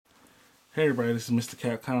Hey everybody, this is Mr.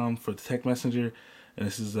 Capcom for the Tech Messenger, and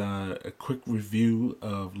this is a quick review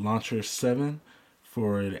of Launcher 7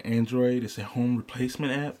 for the Android. It's a home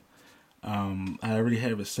replacement app. I already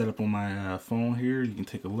have it set up on my phone here. You can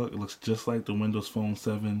take a look. It looks just like the Windows Phone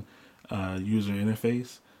 7 user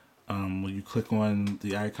interface. When you click on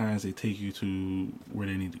the icons, they take you to where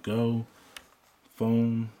they need to go.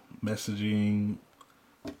 Phone, messaging,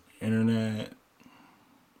 internet,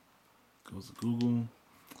 goes to Google.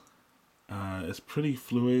 It's pretty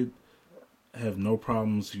fluid. I have no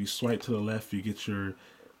problems. If you swipe to the left, you get your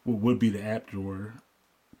what would be the app drawer.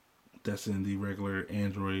 That's in the regular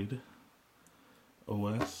Android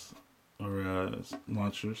OS or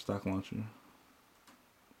launcher, stock launcher.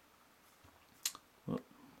 Oh,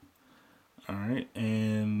 all right,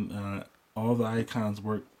 and all the icons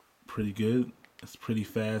work pretty good. It's pretty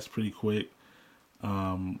fast, pretty quick.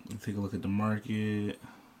 Take a look at the market.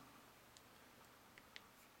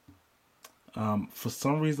 For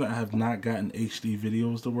some reason, I have not gotten HD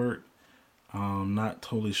videos to work. I'm not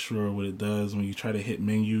totally sure what it does. When you try to hit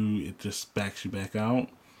menu, it just backs you back out.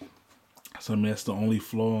 So I mean, that's the only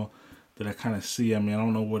flaw that I kind of see. I mean, I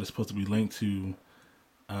don't know what it's supposed to be linked to.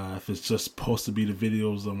 If it's just supposed to be the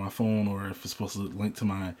videos on my phone or if it's supposed to link to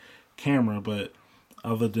my camera. But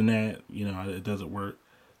other than that, you know, it doesn't work.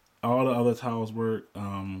 All the other tiles work.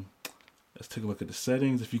 Let's take a look at the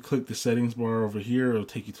settings. If you click the settings bar over here, it'll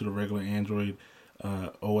take you to the regular Android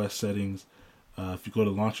OS settings. If you go to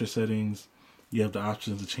launcher settings, you have the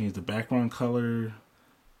options to change the background color.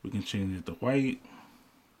 We can change it to white.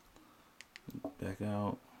 Back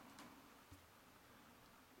out.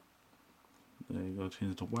 There you go,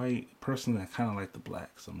 change it to white. Personally, I kind of like the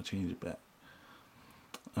black, so I'm going to change it back.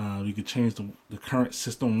 You can change the current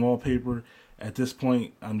system wallpaper. At this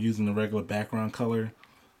point, I'm using the regular background color.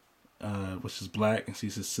 Which is black, and see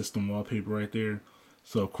it says system wallpaper right there.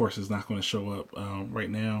 So of course it's not going to show up right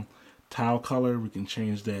now. Tile color, we can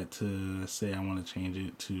change that to, let's say I want to change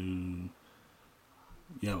it to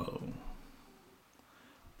yellow.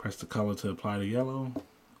 Press the color to apply to yellow.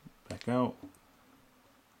 Back out.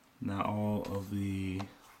 Now all of the, I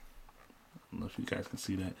don't know if you guys can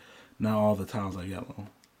see that. Now all the tiles are yellow.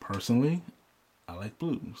 Personally, I like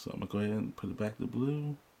blue, so I'm gonna go ahead and put it back to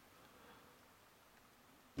blue.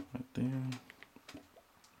 Right there.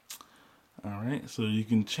 Alright, so you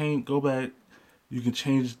can change, go back, you can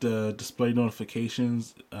change the display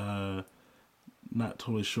notifications. Not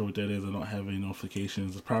totally sure what that is. I don't have any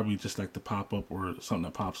notifications. It's probably just like the pop-up or something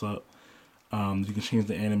that pops up. You can change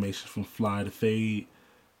the animation from fly to fade.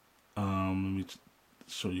 Let me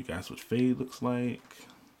show you guys what fade looks like.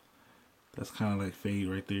 That's kind of like fade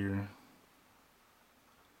right there.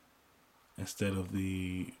 Instead of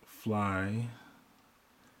the fly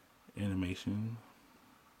animation,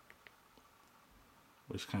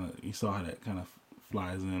 which kind of, you saw how that kind of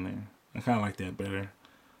flies in there. I kind of like that better.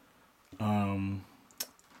 And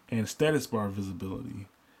status bar visibility,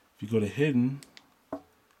 if you go to hidden,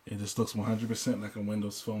 it just looks 100% like a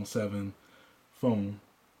Windows Phone 7 phone,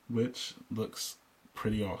 which looks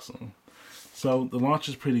pretty awesome. So the launch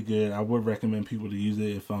is pretty good. I would recommend people to use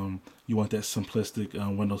it if you want that simplistic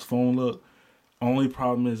Windows Phone look. Only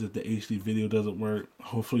problem is that the HD video doesn't work.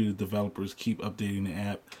 Hopefully the developers keep updating the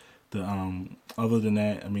app. Other than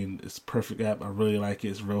that, I mean, it's a perfect app. I really like it.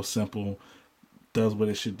 It's real simple. Does what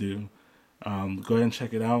it should do. Go ahead and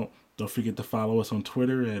check it out. Don't forget to follow us on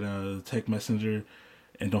Twitter at Tech Messenger.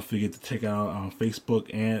 And don't forget to check out Facebook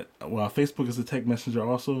and, well, Facebook is the Tech Messenger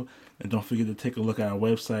also. And don't forget to take a look at our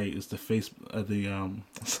website. It's the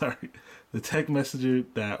the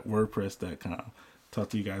techmessenger.wordpress.com. Talk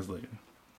to you guys later.